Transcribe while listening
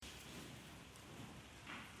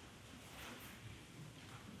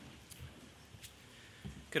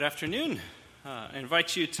Good afternoon. I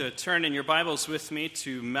invite you to turn in your Bibles with me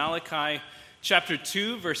to Malachi chapter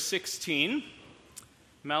 2, verse 16.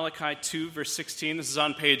 Malachi 2, verse 16. This is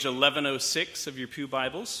on page 1106 of your Pew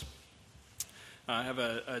Bibles. I have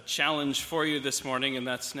a challenge for you this morning, and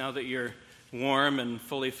that's now that you're warm and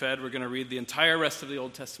fully fed, we're going to read the entire rest of the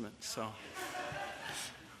Old Testament. So,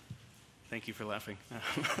 thank you for laughing.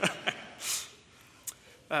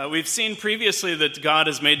 We've seen previously that God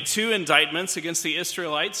has made two indictments against the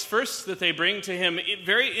Israelites. First, that they bring to him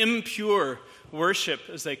very impure worship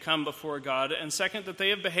as they come before God. And second, that they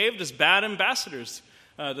have behaved as bad ambassadors,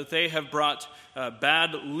 that they have brought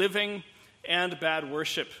bad living and bad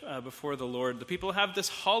worship before the Lord. The people have this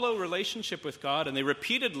hollow relationship with God, and they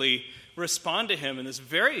repeatedly respond to him in this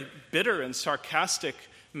very bitter and sarcastic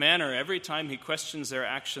manner every time he questions their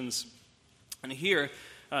actions. And here,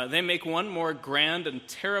 they make one more grand and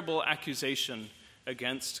terrible accusation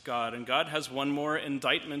against God. And God has one more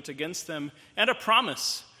indictment against them and a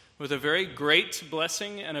promise with a very great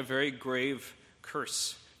blessing and a very grave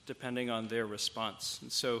curse, depending on their response. And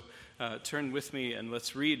so turn with me and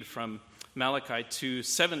let's read from Malachi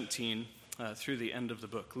 2:17 through the end of the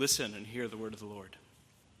book. Listen and hear the word of the Lord.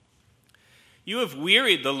 You have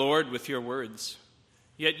wearied the Lord with your words,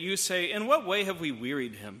 yet you say, in what way have we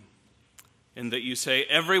wearied him? In that you say,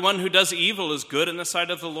 everyone who does evil is good in the sight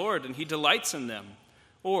of the Lord, and he delights in them.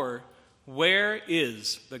 Or, where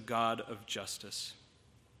is the God of justice?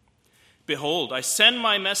 Behold, I send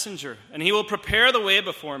my messenger, and he will prepare the way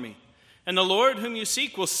before me. And the Lord whom you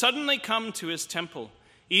seek will suddenly come to his temple,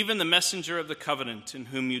 even the messenger of the covenant in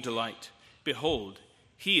whom you delight. Behold,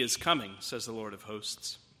 he is coming, says the Lord of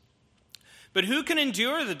hosts. But who can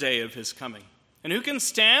endure the day of his coming? And who can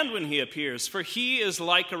stand when he appears? For he is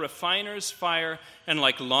like a refiner's fire and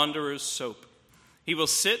like launderer's soap. He will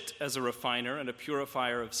sit as a refiner and a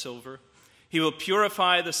purifier of silver. He will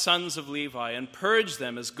purify the sons of Levi and purge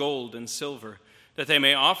them as gold and silver, that they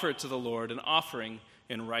may offer to the Lord an offering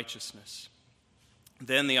in righteousness.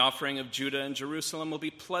 Then the offering of Judah and Jerusalem will be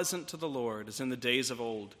pleasant to the Lord, as in the days of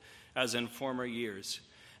old, as in former years.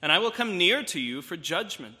 And I will come near to you for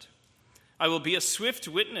judgment. I will be a swift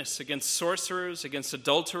witness against sorcerers, against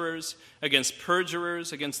adulterers, against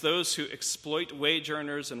perjurers, against those who exploit wage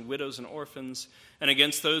earners and widows and orphans, and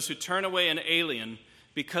against those who turn away an alien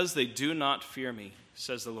because they do not fear me,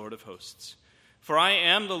 says the Lord of hosts. For I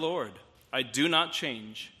am the Lord, I do not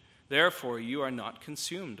change. Therefore you are not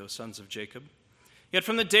consumed, O sons of Jacob. Yet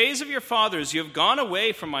from the days of your fathers you have gone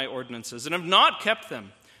away from my ordinances and have not kept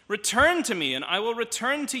them. Return to me, and I will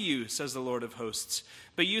return to you, says the Lord of hosts.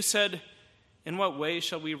 But you said, in what way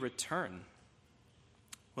shall we return?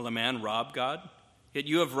 Will a man rob God? Yet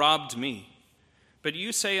you have robbed me. But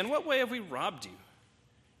you say, in what way have we robbed you?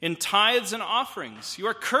 In tithes and offerings. You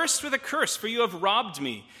are cursed with a curse, for you have robbed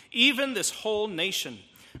me, even this whole nation.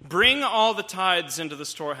 Bring all the tithes into the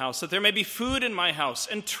storehouse, that there may be food in my house,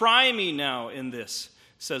 and try me now in this,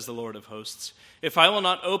 says the Lord of hosts. If I will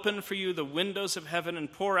not open for you the windows of heaven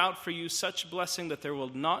and pour out for you such blessing that there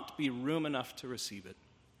will not be room enough to receive it.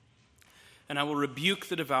 And I will rebuke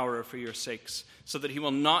the devourer for your sakes, so that he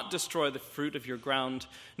will not destroy the fruit of your ground,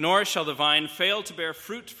 nor shall the vine fail to bear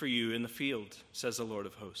fruit for you in the field, says the Lord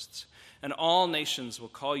of hosts. And all nations will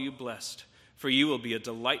call you blessed, for you will be a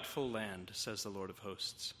delightful land, says the Lord of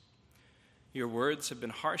hosts. Your words have been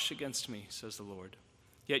harsh against me, says the Lord.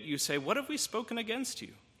 Yet you say, what have we spoken against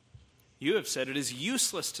you? You have said it is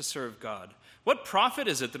useless to serve God. What profit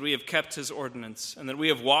is it that we have kept his ordinance, and that we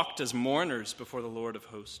have walked as mourners before the Lord of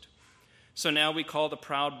hosts? So now we call the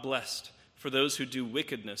proud blessed, for those who do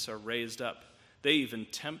wickedness are raised up. They even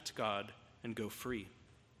tempt God and go free.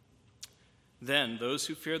 Then those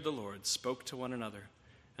who feared the Lord spoke to one another,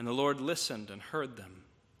 and the Lord listened and heard them.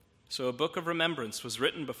 So a book of remembrance was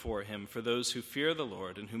written before him for those who fear the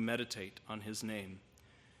Lord and who meditate on his name.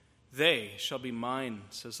 They shall be mine,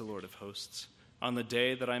 says the Lord of hosts, on the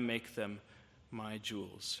day that I make them my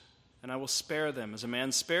jewels. And I will spare them as a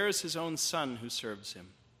man spares his own son who serves him.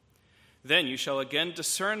 Then you shall again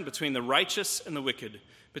discern between the righteous and the wicked,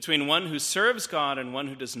 between one who serves God and one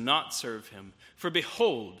who does not serve him. For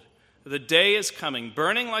behold, the day is coming,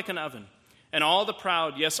 burning like an oven, and all the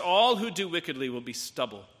proud, yes, all who do wickedly will be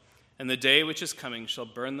stubble. And the day which is coming shall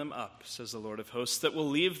burn them up, says the Lord of hosts, that will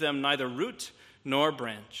leave them neither root nor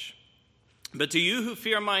branch. But to you who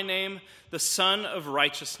fear my name, the Son of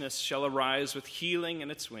Righteousness shall arise with healing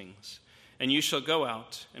in its wings, and you shall go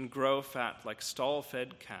out and grow fat like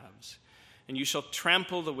stall-fed calves. And you shall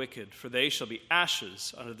trample the wicked, for they shall be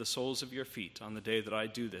ashes under the soles of your feet on the day that I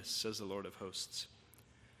do this, says the Lord of hosts.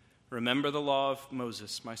 Remember the law of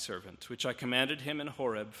Moses, my servant, which I commanded him in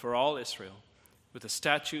Horeb for all Israel, with the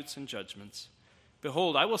statutes and judgments.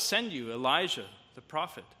 Behold, I will send you Elijah the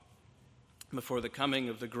prophet before the coming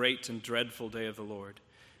of the great and dreadful day of the Lord.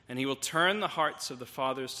 And he will turn the hearts of the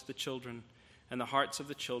fathers to the children, and the hearts of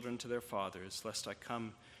the children to their fathers, lest I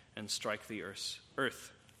come and strike the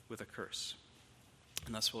earth with a curse."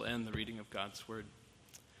 And thus we'll end the reading of God's word.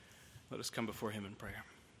 Let us come before him in prayer.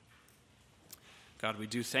 God, we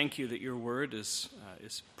do thank you that your word is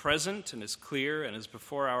present and is clear and is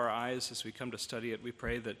before our eyes as we come to study it. We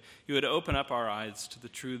pray that you would open up our eyes to the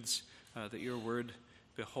truths that your word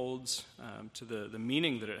beholds, to the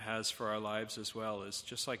meaning that it has for our lives, as well as,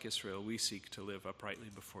 just like Israel, we seek to live uprightly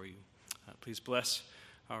before you. Please bless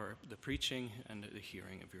the preaching and the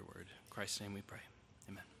hearing of your word. In Christ's name we pray.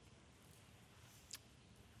 Amen.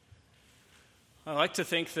 I like to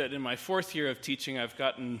think that in my fourth year of teaching, I've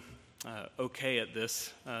gotten okay at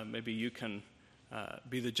this. Maybe you can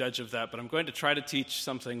be the judge of that, but I'm going to try to teach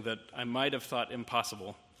something that I might have thought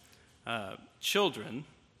impossible. Children,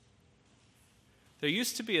 there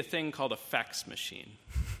used to be a thing called a fax machine.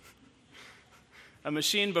 A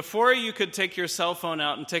machine before you could take your cell phone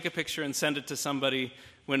out and take a picture and send it to somebody,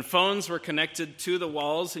 when phones were connected to the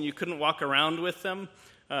walls and you couldn't walk around with them.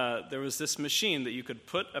 There was this machine that you could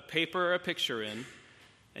put a paper or a picture in,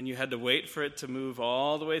 and you had to wait for it to move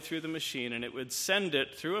all the way through the machine, and it would send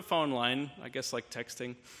it through a phone line, I guess like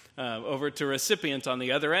texting, over to a recipient on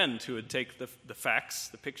the other end who would take the fax,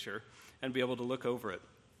 the picture, and be able to look over it.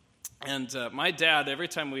 And my dad, every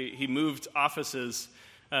time he moved offices,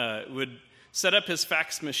 would set up his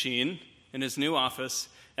fax machine in his new office,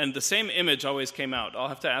 and the same image always came out. I'll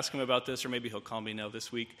have to ask him about this, or maybe he'll call me now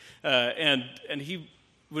this week. And he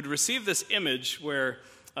would receive this image where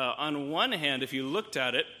on one hand, if you looked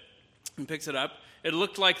at it and picked it up, it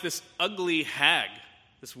looked like this ugly hag,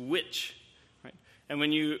 this witch. Right? And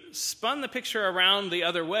when you spun the picture around the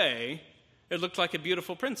other way, it looked like a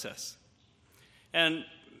beautiful princess. And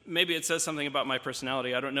maybe it says something about my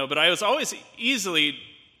personality, I don't know, but I was always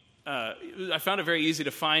I found it very easy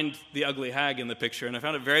to find the ugly hag in the picture, and I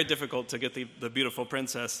found it very difficult to get the beautiful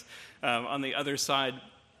princess on the other side.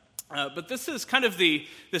 But this is kind of the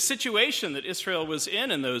situation that Israel was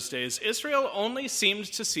in those days. Israel only seemed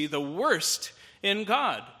to see the worst in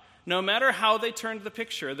God. No matter how they turned the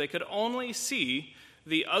picture, they could only see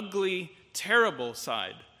the ugly, terrible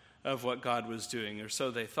side of what God was doing, or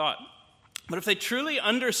so they thought. But if they truly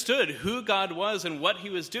understood who God was and what he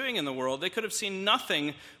was doing in the world, they could have seen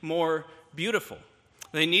nothing more beautiful.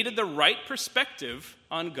 They needed the right perspective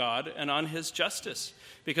on God and on his justice,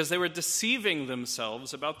 because they were deceiving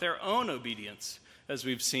themselves about their own obedience, as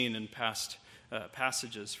we've seen in past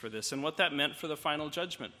passages for this, and what that meant for the final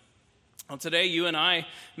judgment. Well, today, you and I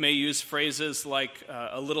may use phrases like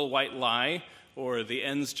a little white lie, or the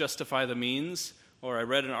ends justify the means, or I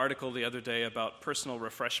read an article the other day about personal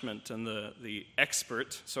refreshment, and the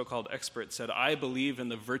expert, so-called expert, said, "I believe in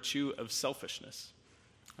the virtue of selfishness."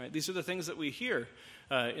 Right? These are the things that we hear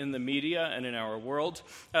in the media and in our world,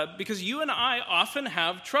 because you and I often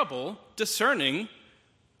have trouble discerning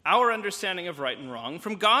our understanding of right and wrong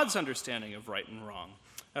from God's understanding of right and wrong.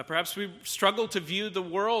 Perhaps we struggle to view the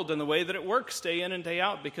world and the way that it works day in and day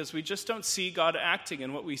out because we just don't see God acting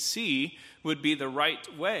in what we see would be the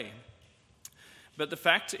right way. But the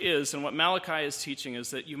fact is, and what Malachi is teaching,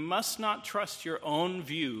 is that you must not trust your own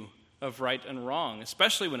view of right and wrong,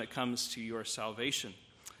 especially when it comes to your salvation.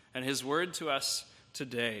 And his word to us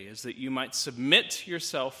today is that you might submit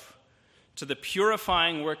yourself to the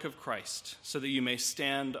purifying work of Christ so that you may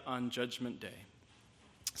stand on Judgment Day.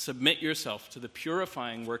 Submit yourself to the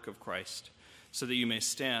purifying work of Christ so that you may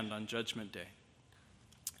stand on Judgment Day.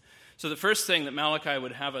 So the first thing that Malachi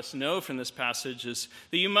would have us know from this passage is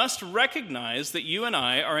that you must recognize that you and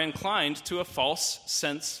I are inclined to a false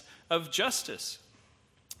sense of justice.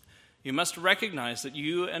 You must recognize that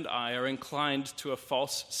you and I are inclined to a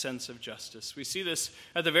false sense of justice. We see this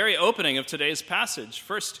at the very opening of today's passage.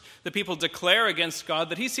 First, the people declare against God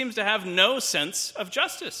that he seems to have no sense of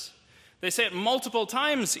justice. They say it multiple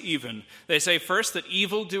times even. They say first that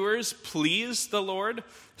evildoers please the Lord.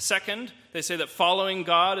 Second, they say that following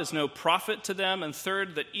God is no profit to them. And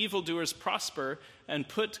third, that evildoers prosper and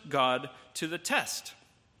put God to the test.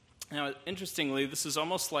 Now, interestingly, this is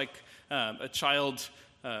almost like a child.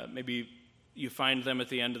 Maybe you find them at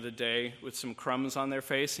the end of the day with some crumbs on their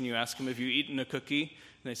face, and you ask them, "Have you eaten a cookie?"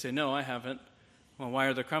 And they say, "No, I haven't." "Well, why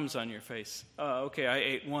are there crumbs on your face?" "Okay, I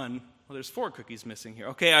ate one." Well, there's 4 cookies missing here.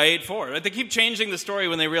 Okay, I ate 4. Right? They keep changing the story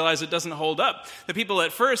when they realize it doesn't hold up. The people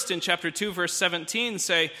at first in chapter 2, verse 17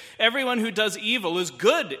 say, everyone who does evil is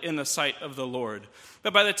good in the sight of the Lord.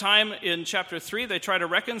 But by the time in chapter 3 they try to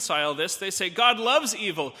reconcile this, they say, God loves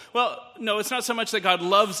evil. Well, no, it's not so much that God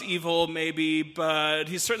loves evil, maybe, but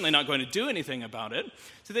he's certainly not going to do anything about it.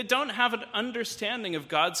 So they don't have an understanding of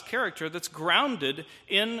God's character that's grounded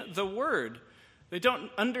in the Word. They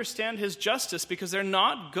don't understand his justice because they're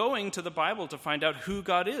not going to the Bible to find out who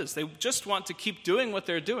God is. They just want to keep doing what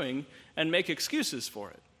they're doing and make excuses for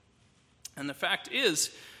it. And the fact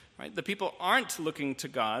is, right, the people aren't looking to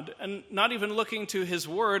God and not even looking to his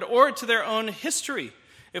word or to their own history.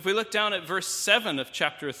 If we look down at verse 7 of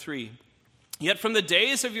chapter 3, yet from the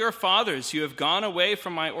days of your fathers you have gone away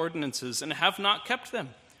from my ordinances and have not kept them.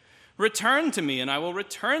 Return to me, and I will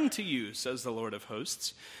return to you, says the Lord of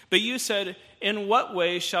hosts. But you said, in what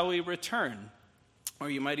way shall we return? Or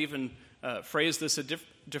you might even phrase this a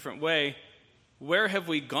different way. Where have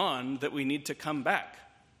we gone that we need to come back?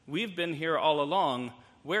 We've been here all along.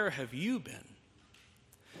 Where have you been?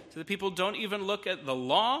 So the people don't even look at the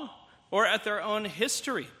law or at their own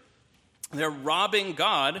history. They're robbing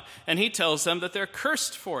God, and he tells them that they're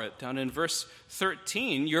cursed for it. Down in verse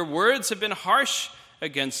 13, your words have been harsh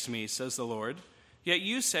against me, says the Lord. Yet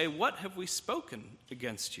you say, what have we spoken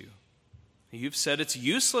against you? You've said it's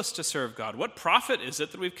useless to serve God. What profit is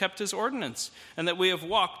it that we've kept his ordinance and that we have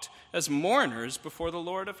walked as mourners before the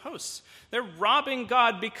Lord of hosts? They're robbing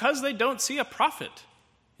God because they don't see a profit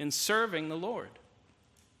in serving the Lord.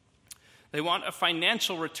 They want a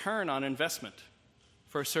financial return on investment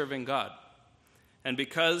for serving God. And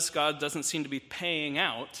because God doesn't seem to be paying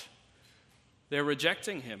out, they're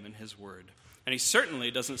rejecting him and his word. And he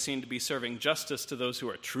certainly doesn't seem to be serving justice to those who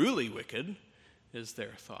are truly wicked, is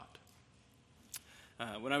their thought.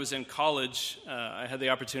 When I was in college, I had the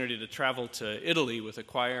opportunity to travel to Italy with a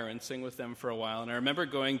choir and sing with them for a while. And I remember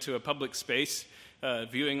going to a public space,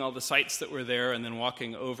 viewing all the sights that were there, and then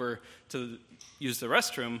walking over to use the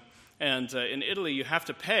restroom. And in Italy, you have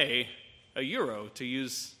to pay €1 to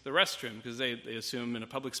use the restroom because they assume in a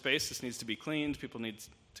public space this needs to be cleaned, people need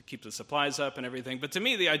to keep the supplies up and everything. But to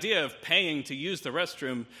me, the idea of paying to use the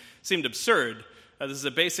restroom seemed absurd. This is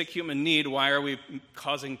a basic human need. Why are we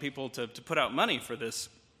causing people to put out money for this?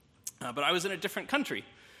 But I was in a different country.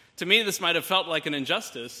 To me, this might have felt like an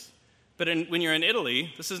injustice, but when you're in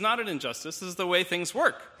Italy, this is not an injustice. This is the way things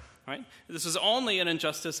work. Right? This is only an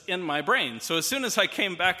injustice in my brain. So as soon as I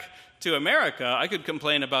came back to America, I could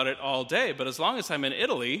complain about it all day. But as long as I'm in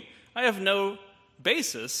Italy, I have no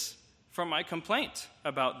basis for my complaint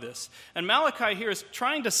about this. And Malachi here is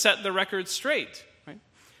trying to set the record straight. Right?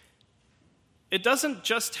 It doesn't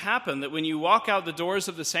just happen that when you walk out the doors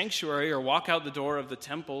of the sanctuary or walk out the door of the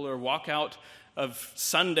temple or walk out of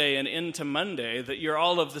Sunday and into Monday that you're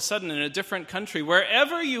all of a sudden in a different country.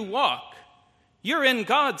 Wherever you walk, you're in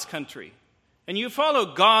God's country. And you follow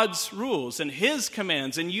God's rules and his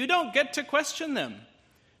commands, and you don't get to question them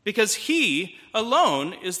because he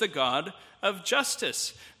alone is the God of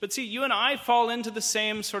justice. But see, you and I fall into the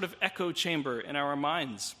same sort of echo chamber in our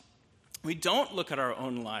minds. We don't look at our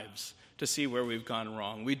own lives to see where we've gone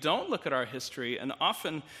wrong. We don't look at our history, and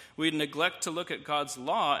often we neglect to look at God's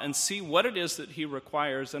law and see what it is that he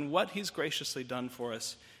requires and what he's graciously done for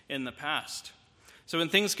us in the past. So when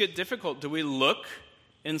things get difficult, do we look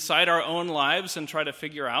inside our own lives and try to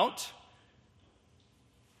figure out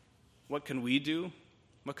what can we do?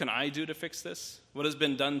 What can I do to fix this? What has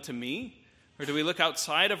been done to me? Or do we look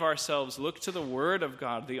outside of ourselves, look to the Word of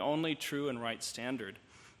God, the only true and right standard?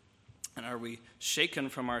 And are we shaken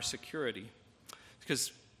from our security?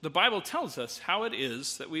 Because the Bible tells us how it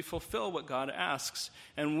is that we fulfill what God asks.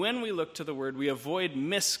 And when we look to the Word, we avoid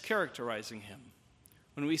mischaracterizing him.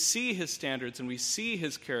 When we see his standards and we see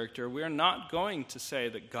his character, we are not going to say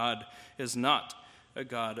that God is not a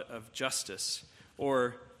God of justice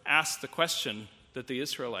or ask the question that the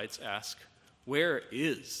Israelites ask, where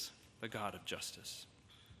is the God of justice?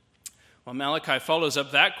 Well, Malachi follows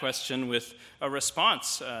up that question with a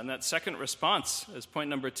response, and that second response is point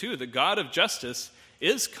number 2. The God of justice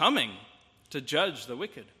is coming to judge the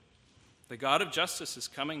wicked. The God of justice is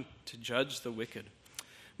coming to judge the wicked.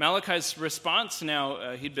 Malachi's response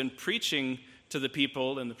now, he'd been preaching to the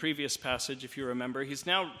people in the previous passage, if you remember. He's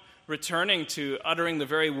now returning to uttering the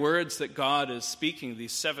very words that God is speaking,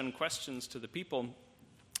 these 7 questions to the people.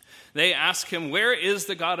 They ask him, where is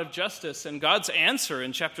the God of justice? And God's answer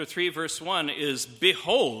in chapter 3, verse 1 is,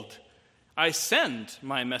 behold, I send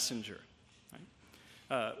my messenger.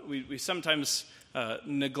 Right? We sometimes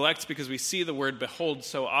neglect because we see the word behold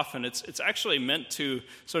so often. It's actually meant to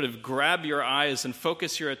sort of grab your eyes and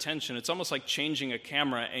focus your attention. It's almost like changing a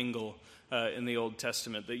camera angle in the Old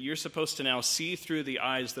Testament, that you're supposed to now see through the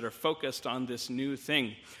eyes that are focused on this new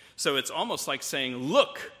thing. So it's almost like saying,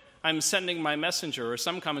 look, I'm sending my messenger, or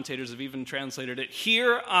some commentators have even translated it,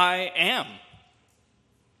 here I am.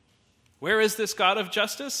 Where is this God of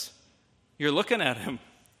justice? You're looking at him.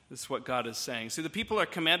 This is what God is saying. See, the people are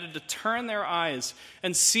commanded to turn their eyes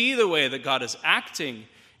and see the way that God is acting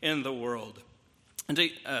in the world. And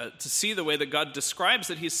to see the way that God describes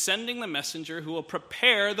that he's sending the messenger who will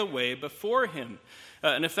prepare the way before him.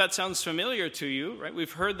 And if that sounds familiar to you, right,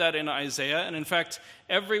 we've heard that in Isaiah. And in fact,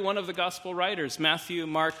 every one of the gospel writers, Matthew,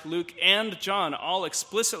 Mark, Luke, and John, all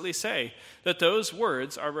explicitly say that those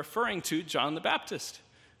words are referring to John the Baptist,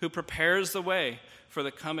 who prepares the way for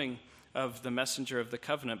the coming of the messenger of the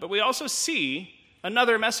covenant. But we also see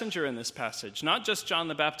another messenger in this passage, not just John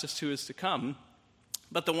the Baptist who is to come,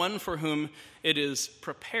 but the one for whom it is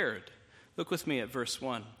prepared. Look with me at verse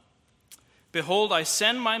 1. Behold, I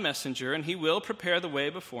send my messenger, and he will prepare the way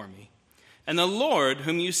before me. And the Lord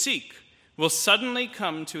whom you seek will suddenly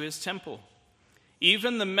come to his temple.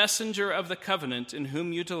 Even the messenger of the covenant in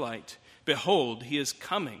whom you delight. Behold, he is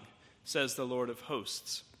coming, says the Lord of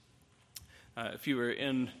hosts. If you were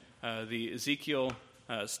in the Ezekiel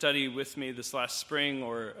study with me this last spring,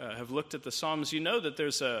 or have looked at the Psalms, you know that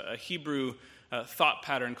there's a Hebrew thought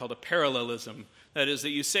pattern called a parallelism. That is, that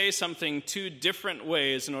you say something two different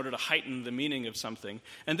ways in order to heighten the meaning of something.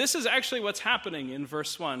 And this is actually what's happening in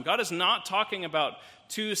verse 1. God is not talking about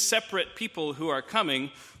two separate people who are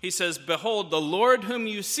coming. He says, behold, the Lord whom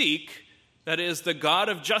you seek, that is, the God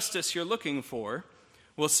of justice you're looking for,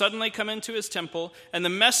 will suddenly come into his temple, and the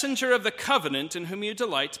messenger of the covenant in whom you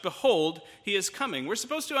delight, behold, he is coming. We're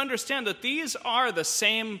supposed to understand that these are the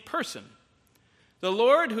same person. The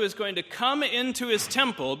Lord who is going to come into his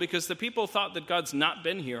temple, because the people thought that God's not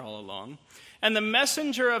been here all along, and the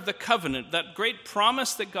messenger of the covenant, that great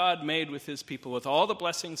promise that God made with his people, with all the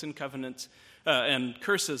blessings and covenants and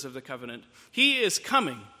curses of the covenant, he is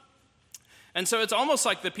coming. And so it's almost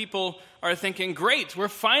like the people are thinking, great, we're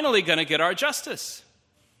finally going to get our justice.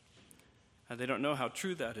 They don't know how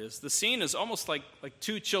true that is. The scene is almost like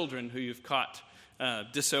two children who you've caught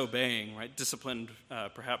disobeying, right? Disciplined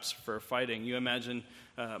perhaps for fighting. You imagine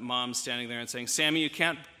mom standing there and saying, Sammy, you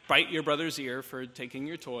can't bite your brother's ear for taking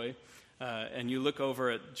your toy. And you look over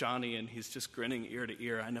at Johnny and he's just grinning ear to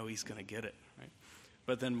ear. I know he's going to get it, right?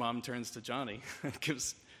 But then mom turns to Johnny and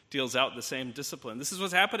deals out the same discipline. This is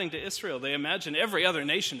what's happening to Israel. They imagine every other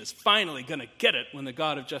nation is finally going to get it when the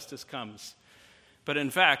God of justice comes. But in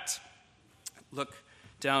fact, look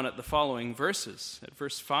down at the following verses, at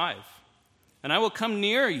verse 5. And I will come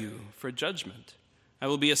near you for judgment. I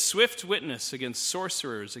will be a swift witness against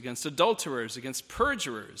sorcerers, against adulterers, against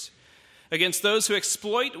perjurers, against those who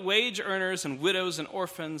exploit wage earners and widows and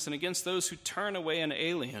orphans, and against those who turn away an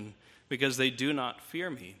alien because they do not fear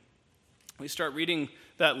me. We start reading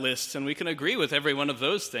that list, and we can agree with every one of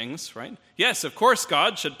those things, right? Yes, of course,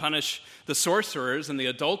 God should punish the sorcerers and the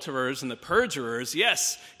adulterers and the perjurers.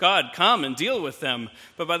 Yes, God, come and deal with them.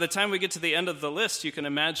 But by the time we get to the end of the list, you can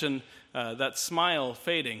imagine that smile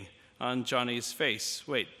fading on Johnny's face.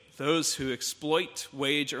 Wait, those who exploit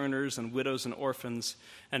wage earners and widows and orphans,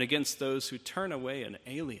 and against those who turn away an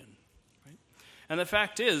alien. Right? And the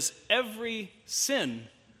fact is, every sin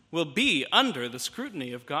will be under the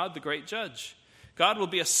scrutiny of God, the great judge. God will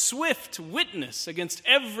be a swift witness against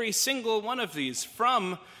every single one of these,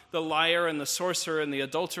 from the liar and the sorcerer and the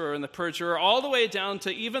adulterer and the perjurer, all the way down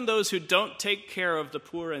to even those who don't take care of the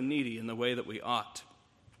poor and needy in the way that we ought.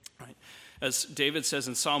 Right? As David says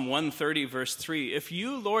in Psalm 130, verse 3, if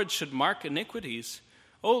you, Lord, should mark iniquities,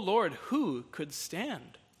 O Lord, who could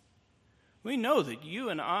stand? We know that you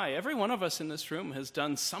and I, every one of us in this room, has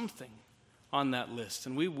done something on that list,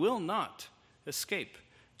 and we will not escape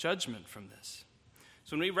judgment from this.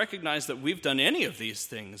 So when we recognize that we've done any of these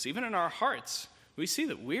things, even in our hearts, we see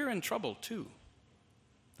that we're in trouble too.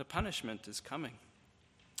 The punishment is coming.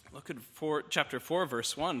 Look at chapter 4,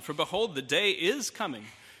 verse 1. For behold, the day is coming,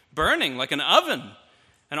 burning like an oven,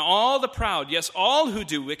 and all the proud, yes, all who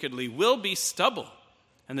do wickedly, will be stubble.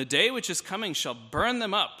 And the day which is coming shall burn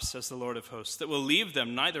them up, says the Lord of hosts, that will leave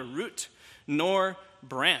them neither root nor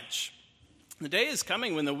branch. The day is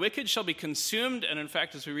coming when the wicked shall be consumed, and in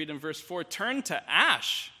fact, as we read in verse 4, turn to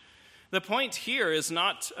ash. The point here is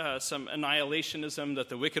not some annihilationism that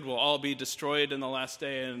the wicked will all be destroyed in the last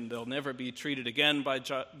day and they'll never be treated again by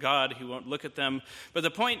God. He won't look at them. But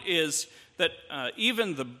the point is that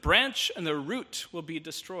even the branch and the root will be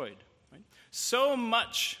destroyed. Right? So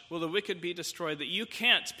much will the wicked be destroyed that you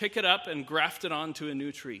can't pick it up and graft it onto a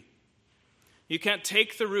new tree. You can't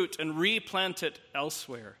take the root and replant it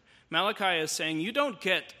elsewhere. Malachi is saying you don't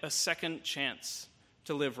get a second chance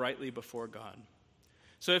to live rightly before God.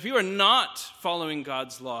 So if you are not following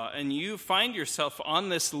God's law and you find yourself on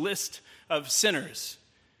this list of sinners,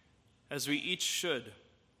 as we each should,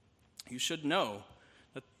 you should know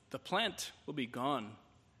that the plant will be gone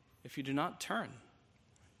if you do not turn.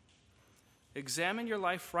 Examine your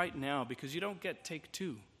life right now, because you don't get take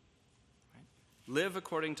two. Right? Live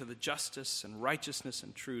according to the justice and righteousness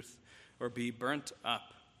and truth, or be burnt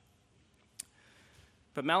up.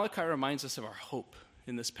 But Malachi reminds us of our hope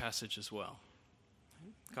in this passage as well.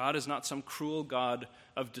 God is not some cruel God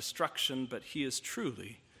of destruction, but he is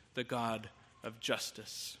truly the God of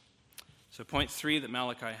justice. So point 3 that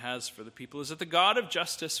Malachi has for the people is that the God of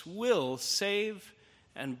justice will save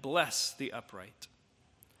and bless the upright.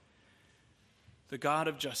 The God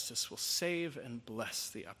of justice will save and bless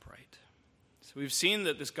the upright. So we've seen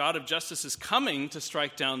that this God of justice is coming to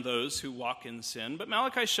strike down those who walk in sin, but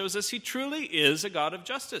Malachi shows us he truly is a God of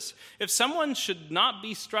justice. If someone should not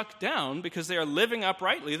be struck down because they are living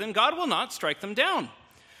uprightly, then God will not strike them down.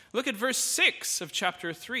 Look at verse 6 of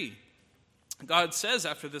chapter 3. God says,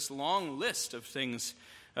 after this long list of things,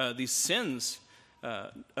 these sins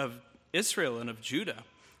of Israel and of Judah,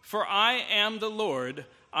 "For I am the Lord,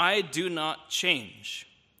 I do not change.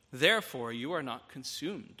 Therefore you are not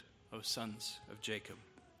consumed, O sons of Jacob."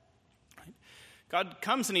 Right? God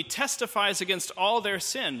comes and he testifies against all their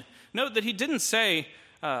sin. Note that he didn't say,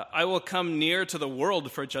 I will come near to the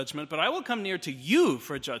world for judgment, but I will come near to you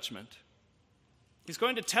for judgment. He's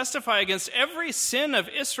going to testify against every sin of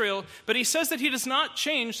Israel, but he says that he does not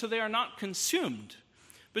change, so they are not consumed.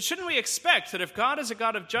 But shouldn't we expect that if God is a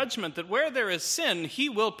God of judgment, that where there is sin, he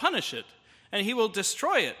will punish it and he will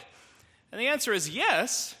destroy it? And the answer is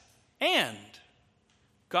yes, and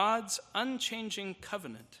God's unchanging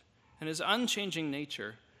covenant and his unchanging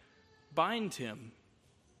nature bind him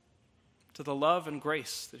to the love and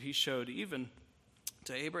grace that he showed even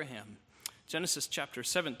to Abraham. Genesis chapter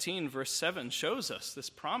 17, verse 7 shows us this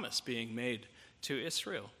promise being made to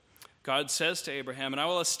Israel. God says to Abraham, "And I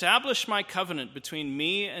will establish my covenant between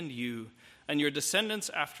me and you and your descendants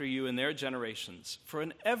after you in their generations for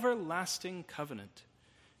an everlasting covenant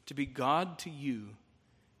to be God to you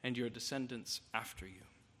and your descendants after you."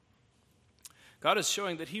 God is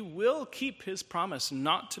showing that he will keep his promise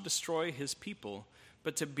not to destroy his people,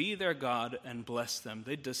 but to be their God and bless them.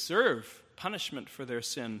 They deserve punishment for their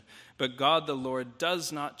sin, but God the Lord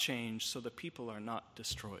does not change, so the people are not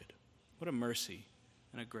destroyed. What a mercy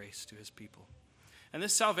and a grace to his people. And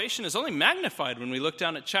this salvation is only magnified when we look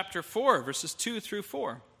down at chapter 4, verses 2 through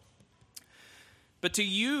 4. "But to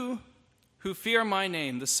you who fear my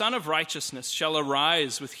name, the Son of Righteousness shall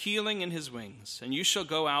arise with healing in his wings, and you shall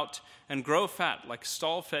go out and grow fat like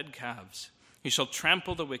stall-fed calves. He shall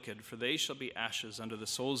trample the wicked, for they shall be ashes under the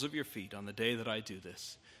soles of your feet on the day that I do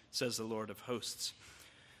this, says the Lord of hosts."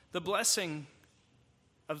 The blessing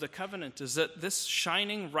of the covenant is that this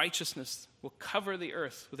shining righteousness will cover the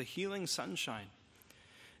earth with a healing sunshine.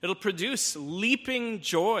 It'll produce leaping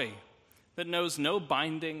joy that knows no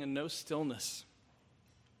binding and no stillness.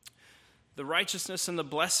 The righteousness and the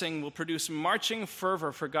blessing will produce marching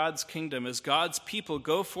fervor for God's kingdom as God's people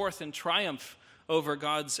go forth in triumph over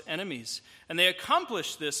God's enemies. And they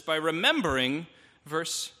accomplish this by remembering,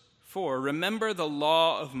 verse 4, "Remember the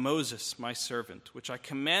law of Moses, my servant, which I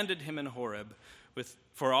commanded him in Horeb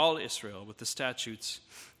for all Israel with the statutes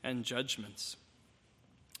and judgments."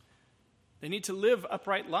 They need to live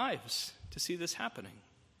upright lives to see this happening.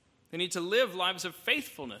 They need to live lives of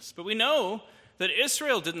faithfulness. But we know that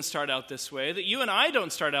Israel didn't start out this way, that you and I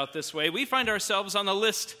don't start out this way. We find ourselves on the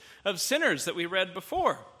list of sinners that we read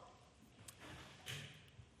before.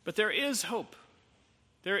 But there is hope.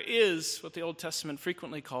 There is what the Old Testament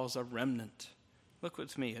frequently calls a remnant. Look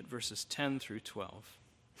with me at verses 10 through 12.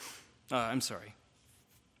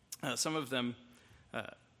 Some of them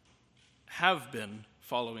have been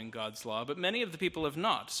following God's law, but many of the people have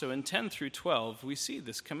not. So in 10 through 12, we see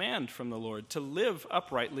this command from the Lord to live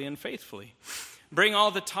uprightly and faithfully. "Bring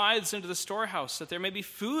all the tithes into the storehouse, that there may be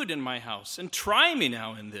food in my house, and try me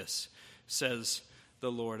now in this, says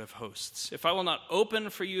the Lord of hosts. If I will not open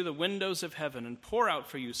for you the windows of heaven and pour out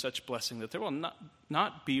for you such blessing that there will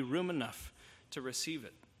not be room enough to receive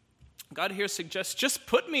it." God here suggests, just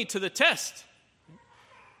put me to the test.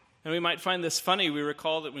 And we might find this funny. We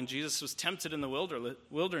recall that when Jesus was tempted in the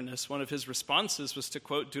wilderness, one of his responses was to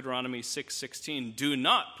quote Deuteronomy 6:16, "Do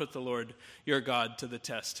not put the Lord your God to the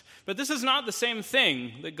test." But this is not the same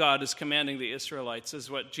thing that God is commanding the Israelites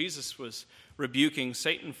as what Jesus was rebuking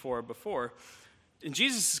Satan for before. In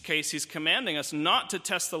Jesus' case, he's commanding us not to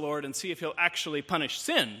test the Lord and see if he'll actually punish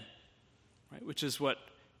sin, right? Which is what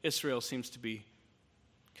Israel seems to be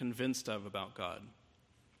convinced of about God.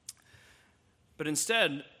 But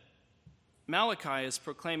instead, Malachi is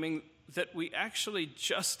proclaiming that we actually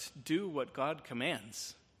just do what God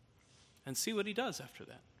commands and see what he does after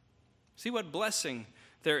that. See what blessing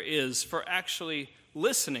there is for actually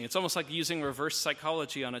listening. It's almost like using reverse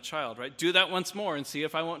psychology on a child, right? Do that once more and see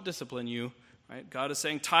if I won't discipline you, right? God is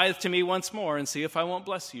saying, tithe to me once more and see if I won't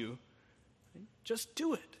bless you. Just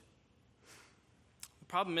do it. The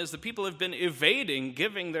problem is the people have been evading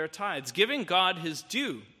giving their tithes, giving God his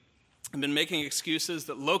due. They've been making excuses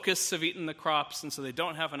that locusts have eaten the crops and so they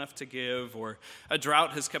don't have enough to give, or a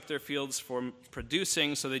drought has kept their fields from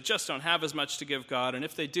producing so they just don't have as much to give God, and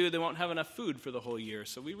if they do, they won't have enough food for the whole year,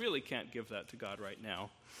 so we really can't give that to God right now.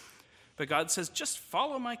 But God says, just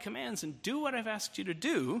follow my commands and do what I've asked you to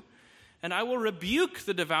do, and I will rebuke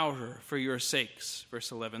the devourer for your sakes,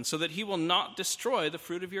 verse 11, so that he will not destroy the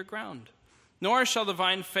fruit of your ground, nor shall the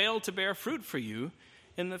vine fail to bear fruit for you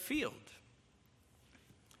in the field.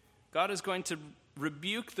 God is going to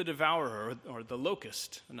rebuke the devourer, or the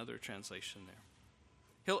locust, another translation there.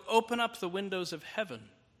 He'll open up the windows of heaven.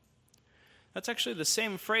 That's actually the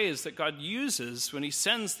same phrase that God uses when he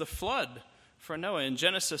sends the flood for Noah in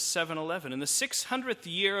Genesis 7:11. In the 600th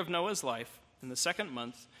year of Noah's life, in the second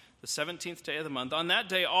month, the 17th day of the month, on that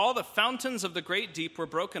day all the fountains of the great deep were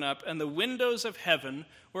broken up and the windows of heaven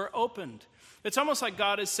were opened. It's almost like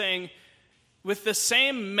God is saying, with the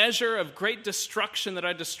same measure of great destruction that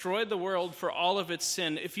I destroyed the world for all of its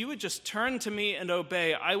sin, if you would just turn to me and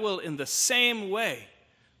obey, I will in the same way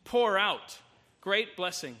pour out great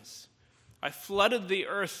blessings. I flooded the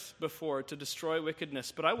earth before to destroy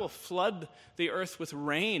wickedness, but I will flood the earth with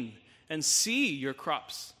rain and see your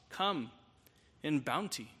crops come in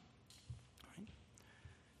bounty.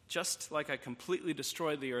 Just like I completely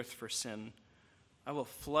destroyed the earth for sin, I will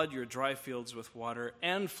flood your dry fields with water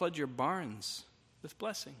and flood your barns with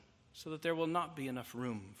blessing, so that there will not be enough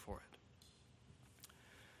room for it.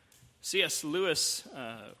 C.S. Lewis,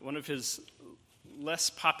 one of his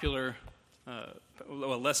less popular,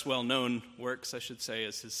 less well-known works, I should say,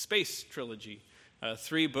 is his Space Trilogy.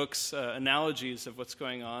 3 books, analogies of what's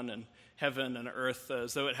going on in heaven and earth,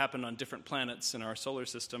 as though it happened on different planets in our solar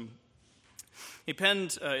system. He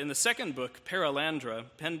penned, in the second book, Paralandra,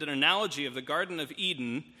 penned an analogy of the Garden of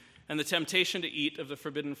Eden and the temptation to eat of the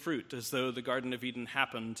forbidden fruit, as though the Garden of Eden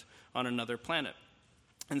happened on another planet.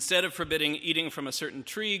 Instead of forbidding eating from a certain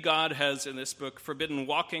tree, God has, in this book, forbidden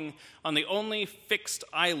walking on the only fixed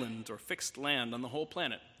island or fixed land on the whole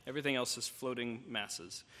planet. Everything else is floating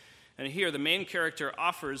masses. And here, the main character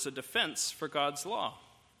offers a defense for God's law.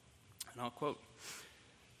 And I'll quote,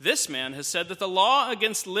 "This man has said that the law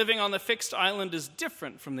against living on the fixed island is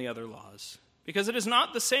different from the other laws, because it is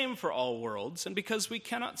not the same for all worlds, and because we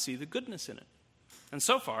cannot see the goodness in it. And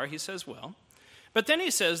so far, he says, well. But then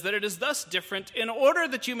he says that it is thus different in order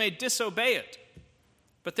that you may disobey it.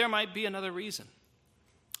 But there might be another reason.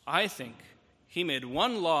 I think he made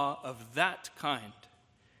one law of that kind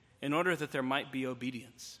in order that there might be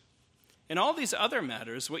obedience. In all these other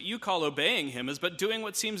matters, what you call obeying him is but doing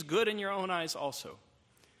what seems good in your own eyes also.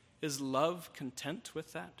 Is love content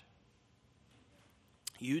with that?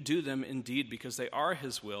 You do them indeed because they are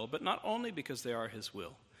his will, but not only because they are his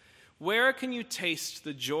will. Where can you taste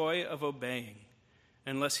the joy of obeying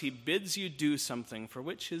unless he bids you do something for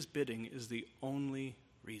which his bidding is the only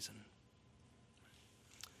reason?"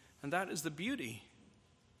 And that is the beauty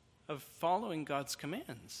of following God's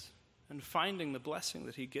commands and finding the blessing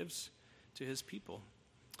that he gives to his people.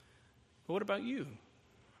 But what about you?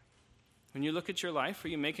 When you look at your life, are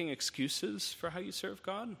you making excuses for how you serve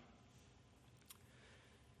God?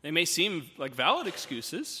 They may seem like valid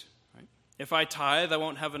excuses. Right? If I tithe, I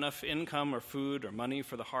won't have enough income or food or money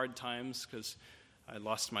for the hard times because I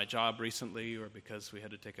lost my job recently, or because we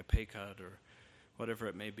had to take a pay cut, or whatever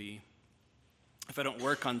it may be. If I don't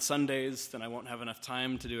work on Sundays, then I won't have enough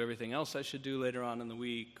time to do everything else I should do later on in the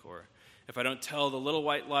week. Or if I don't tell the little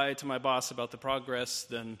white lie to my boss about the progress,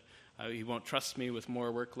 then he won't trust me with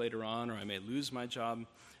more work later on, or I may lose my job,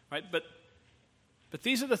 right? But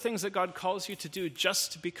these are the things that God calls you to do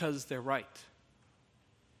just because they're right.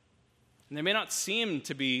 And they may not seem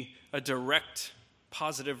to be a direct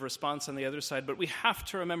positive response on the other side, but we have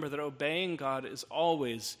to remember that obeying God is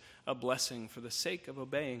always a blessing for the sake of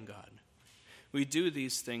obeying God. We do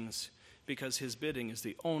these things because his bidding is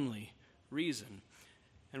the only reason.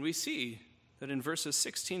 And we see that in verses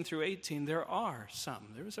 16 through 18, there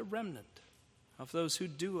is a remnant of those who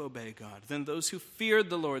do obey God. Then those who feared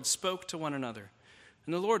the Lord spoke to one another,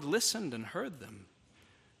 and the Lord listened and heard them.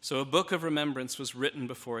 So a book of remembrance was written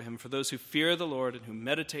before him for those who fear the Lord and who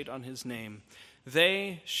meditate on his name.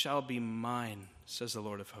 They shall be mine, says the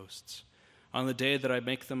Lord of hosts, on the day that I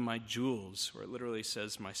make them my jewels, or it literally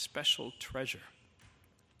says my special treasure.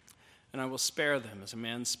 And I will spare them as a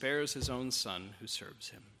man spares his own son who serves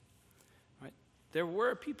him. Right? There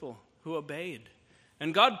were people who obeyed.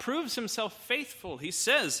 And God proves himself faithful. He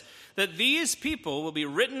says that these people will be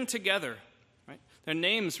written together, right? Their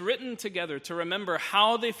names written together to remember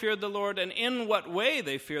how they feared the Lord and in what way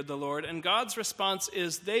they feared the Lord. And God's response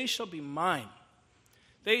is, they shall be mine.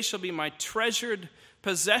 They shall be my treasured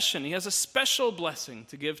possession. He has a special blessing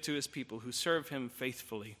to give to his people who serve him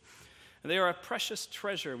faithfully. And they are a precious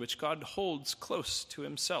treasure which God holds close to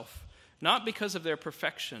himself, not because of their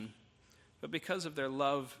perfection, but because of their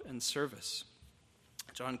love and service.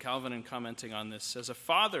 John Calvin, in commenting on this, says, a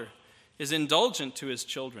father is indulgent to his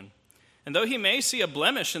children, and though he may see a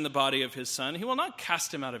blemish in the body of his son, he will not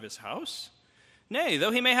cast him out of his house. Nay,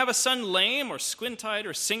 though he may have a son lame or squint-eyed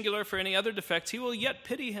or singular for any other defect, he will yet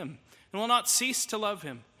pity him and will not cease to love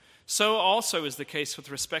him. So also is the case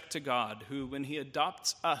with respect to God, who, when he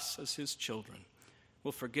adopts us as his children,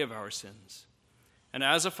 will forgive our sins. And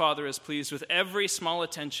as a father is pleased with every small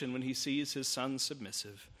attention when he sees his son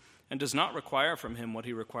submissive, and does not require from him what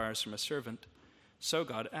he requires from a servant, so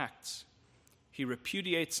God acts. He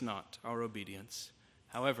repudiates not our obedience,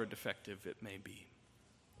 however defective it may be.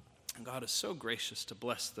 And God is so gracious to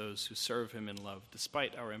bless those who serve him in love,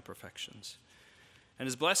 despite our imperfections. And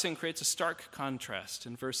his blessing creates a stark contrast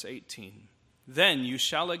in verse 18. Then you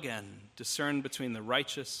shall again discern between the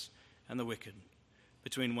righteous and the wicked,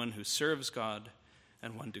 between one who serves God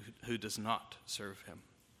and one who does not serve him.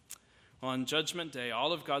 On Judgment Day,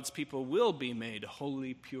 all of God's people will be made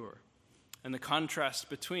wholly pure, and the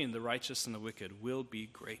contrast between the righteous and the wicked will be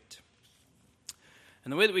great.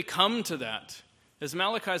 And the way that we come to that is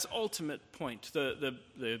Malachi's ultimate point, the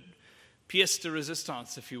pièce de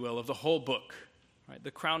résistance, if you will, of the whole book. Right?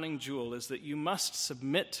 The crowning jewel is that you must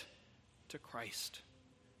submit to Christ,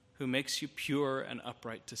 who makes you pure and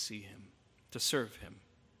upright to see him, to serve him.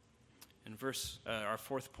 In our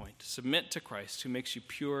fourth point, submit to Christ, who makes you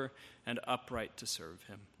pure and upright to serve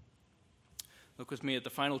him. Look with me at the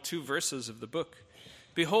final two verses of the book.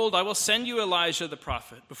 Behold, I will send you Elijah the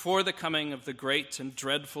prophet before the coming of the great and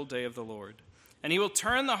dreadful day of the Lord. And he will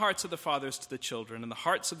turn the hearts of the fathers to the children, and the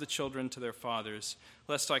hearts of the children to their fathers,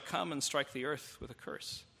 lest I come and strike the earth with a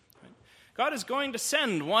curse. Right? God is going to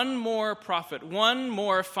send one more prophet, one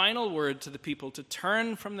more final word to the people to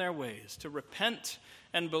turn from their ways, to repent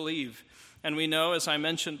and believe. And we know, as I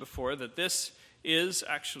mentioned before, that this is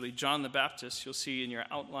actually John the Baptist. You'll see in your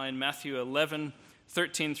outline, Matthew 11,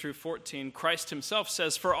 13 through 14. Christ himself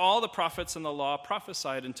says, for all the prophets and the law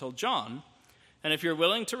prophesied until John, and if you're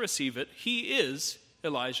willing to receive it, he is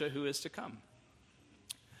Elijah who is to come.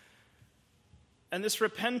 And this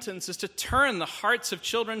repentance is to turn the hearts of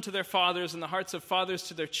children to their fathers and the hearts of fathers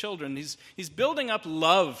to their children. He's building up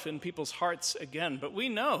love in people's hearts again. But we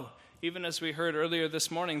know, even as we heard earlier this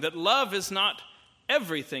morning, that love is not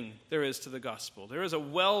everything there is to the gospel. There is a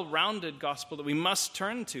well-rounded gospel that we must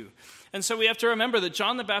turn to. And so we have to remember that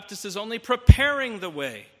John the Baptist is only preparing the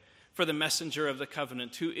way for the messenger of the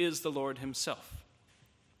covenant, who is the Lord himself.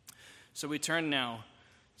 So we turn now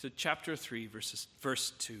to chapter 3,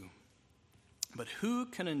 verse 2. But who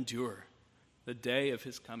can endure the day of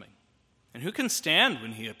his coming? And who can stand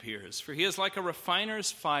when he appears? For he is like a refiner's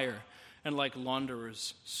fire and like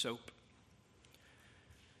launderer's soap.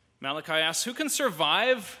 Malachi asks, who can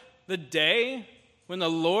survive the day when the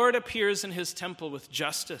Lord appears in his temple with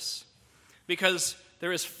justice? Because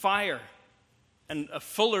there is fire and a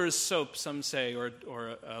fuller's soap, some say, or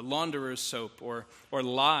a launderer's soap, or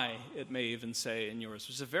lye, it may even say in yours,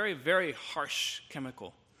 which is a very, very harsh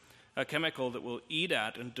chemical, a chemical that will eat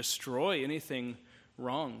at and destroy anything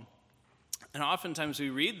wrong. And oftentimes we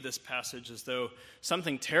read this passage as though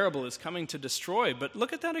something terrible is coming to destroy, but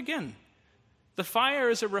look at that again. The fire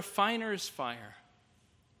is a refiner's fire,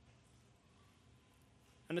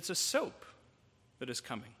 and it's a soap that is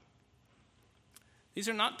coming. These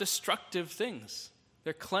are not destructive things.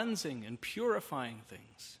 They're cleansing and purifying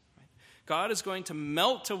things. Right? God is going to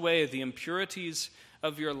melt away the impurities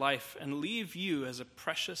of your life and leave you as a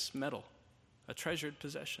precious metal, a treasured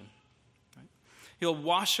possession. Right? He'll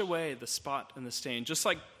wash away the spot and the stain. Just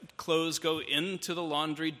like clothes go into the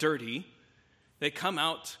laundry dirty, they come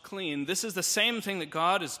out clean. This is the same thing that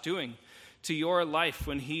God is doing to your life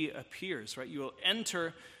when he appears. Right? You will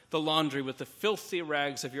enter the laundry with the filthy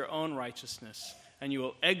rags of your own righteousness, and you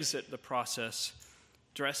will exit the process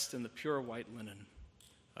dressed in the pure white linen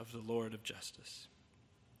of the Lord of justice.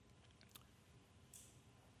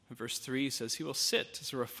 And verse 3 says, he will sit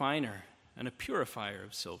as a refiner and a purifier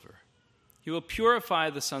of silver. He will purify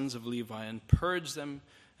the sons of Levi and purge them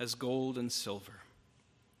as gold and silver.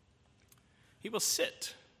 He will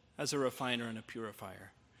sit as a refiner and a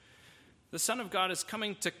purifier. The Son of God is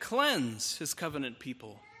coming to cleanse his covenant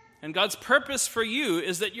people. And God's purpose for you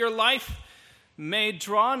is that your life may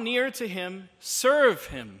draw near to him, serve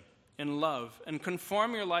him in love, and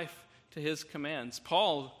conform your life to his commands.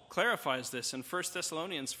 Paul clarifies this in 1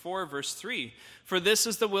 Thessalonians 4, verse 3. For this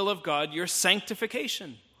is the will of God, your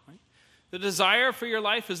sanctification. The desire for your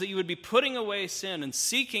life is that you would be putting away sin and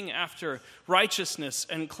seeking after righteousness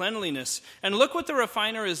and cleanliness. And look what the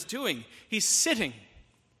refiner is doing. He's sitting.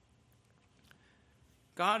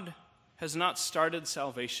 God has not started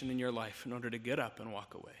salvation in your life in order to get up and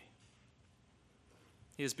walk away.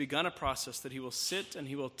 He has begun a process that he will sit and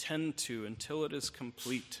he will tend to until it is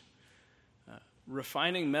complete.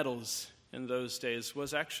 Refining metals in those days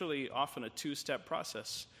was actually often a two-step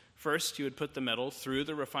process. First, you would put the metal through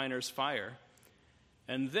the refiner's fire,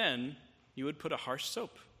 and then you would put a harsh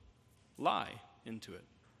soap, lye, into it.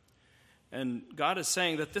 And God is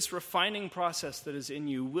saying that this refining process that is in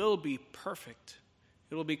you will be perfect.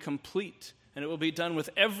 It will be complete, and it will be done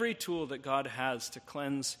with every tool that God has to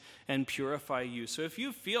cleanse and purify you. So if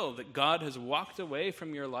you feel that God has walked away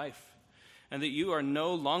from your life, and that you are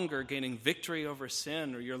no longer gaining victory over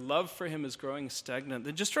sin, or your love for him is growing stagnant,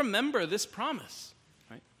 then just remember this promise.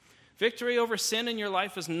 Victory over sin in your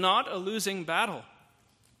life is not a losing battle.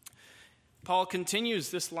 Paul continues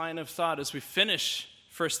this line of thought as we finish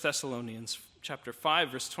 1 Thessalonians chapter 5,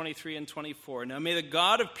 verse 23 and 24. Now may the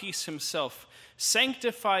God of peace himself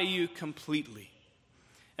sanctify you completely,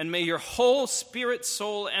 and may your whole spirit,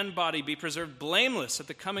 soul, and body be preserved blameless at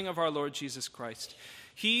the coming of our Lord Jesus Christ.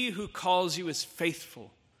 He who calls you is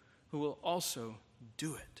faithful, who will also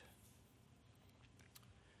do it.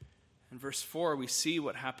 In verse 4, we see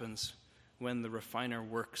what happens when the refiner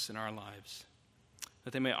works in our lives.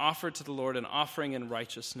 That they may offer to the Lord an offering in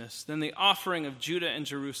righteousness. Then the offering of Judah and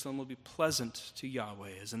Jerusalem will be pleasant to Yahweh,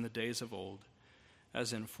 as in the days of old,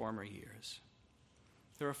 as in former years.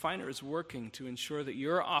 The refiner is working to ensure that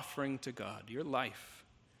your offering to God, your life,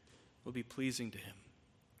 will be pleasing to him.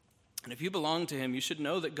 And if you belong to him, you should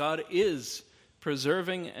know that God is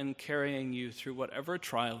preserving and carrying you through whatever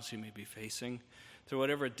trials you may be facing, through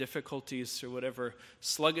whatever difficulties, through whatever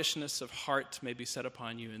sluggishness of heart may be set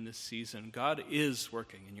upon you in this season. God is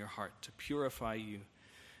working in your heart to purify you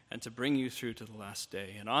and to bring you through to the last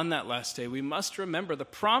day. And on that last day, we must remember the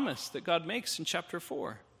promise that God makes in chapter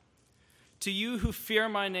 4. To you who fear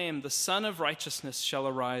my name, the Son of Righteousness shall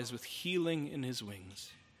arise with healing in his wings.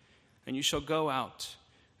 And you shall go out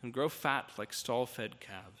and grow fat like stall-fed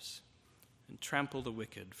calves, and trample the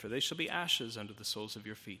wicked, for they shall be ashes under the soles of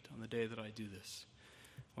your feet on the day that I do this.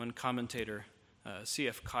 One commentator,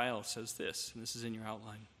 C.F. Kyle, says this, and this is in your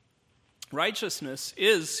outline. Righteousness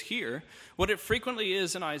is here what it frequently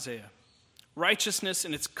is in Isaiah. Righteousness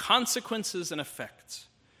in its consequences and effects,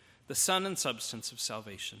 the sun and substance of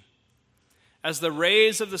salvation. As the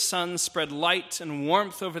rays of the sun spread light and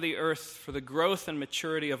warmth over the earth for the growth and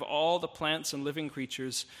maturity of all the plants and living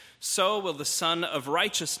creatures, so will the Son of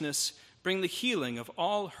Righteousness bring the healing of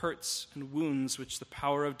all hurts and wounds which the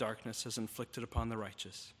power of darkness has inflicted upon the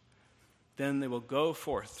righteous. Then they will go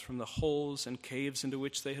forth from the holes and caves into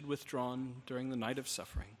which they had withdrawn during the night of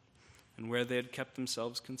suffering, and where they had kept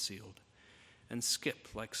themselves concealed, and skip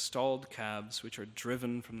like stalled calves which are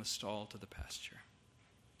driven from the stall to the pasture.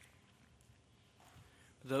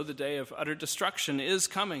 Though the day of utter destruction is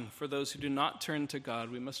coming for those who do not turn to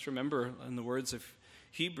God, we must remember, in the words of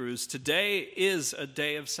Hebrews, today is a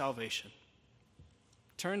day of salvation.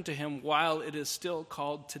 Turn to him while it is still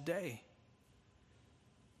called today.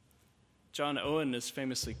 John Owen is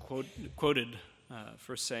famously quoted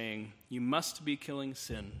for saying, "You must be killing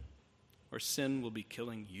sin, or sin will be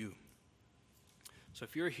killing you." So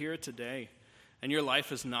if you're here today and your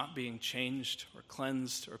life is not being changed or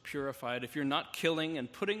cleansed or purified, if you're not killing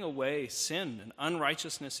and putting away sin and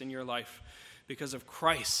unrighteousness in your life because of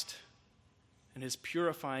Christ and his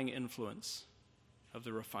purifying influence of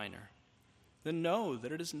the refiner, then know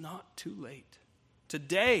that it is not too late.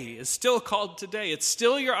 Today is still called today. It's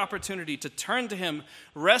still your opportunity to turn to him,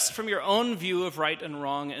 rest from your own view of right and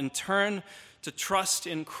wrong, and turn to trust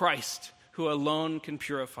in Christ, who alone can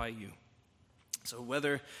purify you. So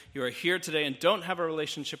whether you are here today and don't have a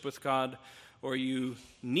relationship with God, or you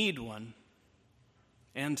need one,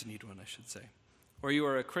 I should say, or you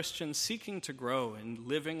are a Christian seeking to grow in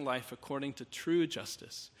living life according to true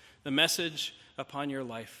justice, the message upon your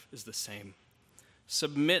life is the same.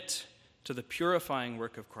 Submit to the purifying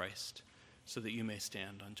work of Christ so that you may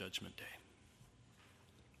stand on Judgment Day.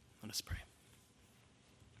 Let us pray.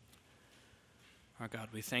 Our God,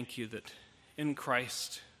 we thank you that in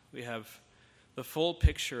Christ we have the full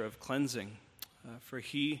picture of cleansing, for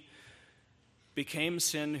he became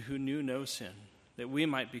sin who knew no sin, that we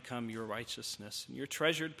might become your righteousness and your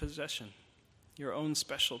treasured possession, your own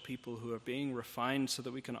special people who are being refined so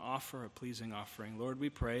that we can offer a pleasing offering. Lord, we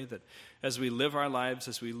pray that as we live our lives,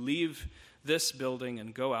 as we leave this building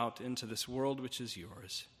and go out into this world which is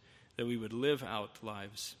yours, that we would live out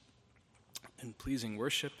lives in pleasing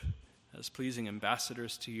worship, as pleasing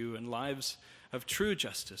ambassadors to you, and lives of true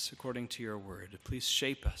justice according to your word. Please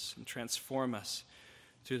shape us and transform us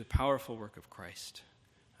through the powerful work of Christ,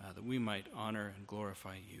 that we might honor and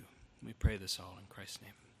glorify you. We pray this all in Christ's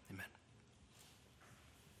name. Amen.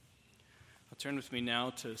 I'll turn with me now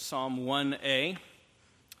to Psalm 1a,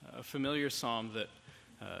 a familiar psalm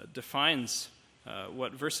that defines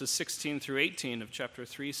what verses 16 through 18 of chapter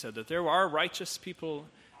 3 said, that there are righteous people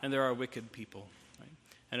and there are wicked people. Right?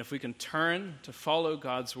 And if we can turn to follow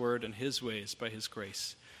God's word and his ways by his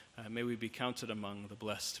grace, may we be counted among the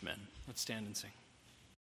blessed men. Let's stand and sing.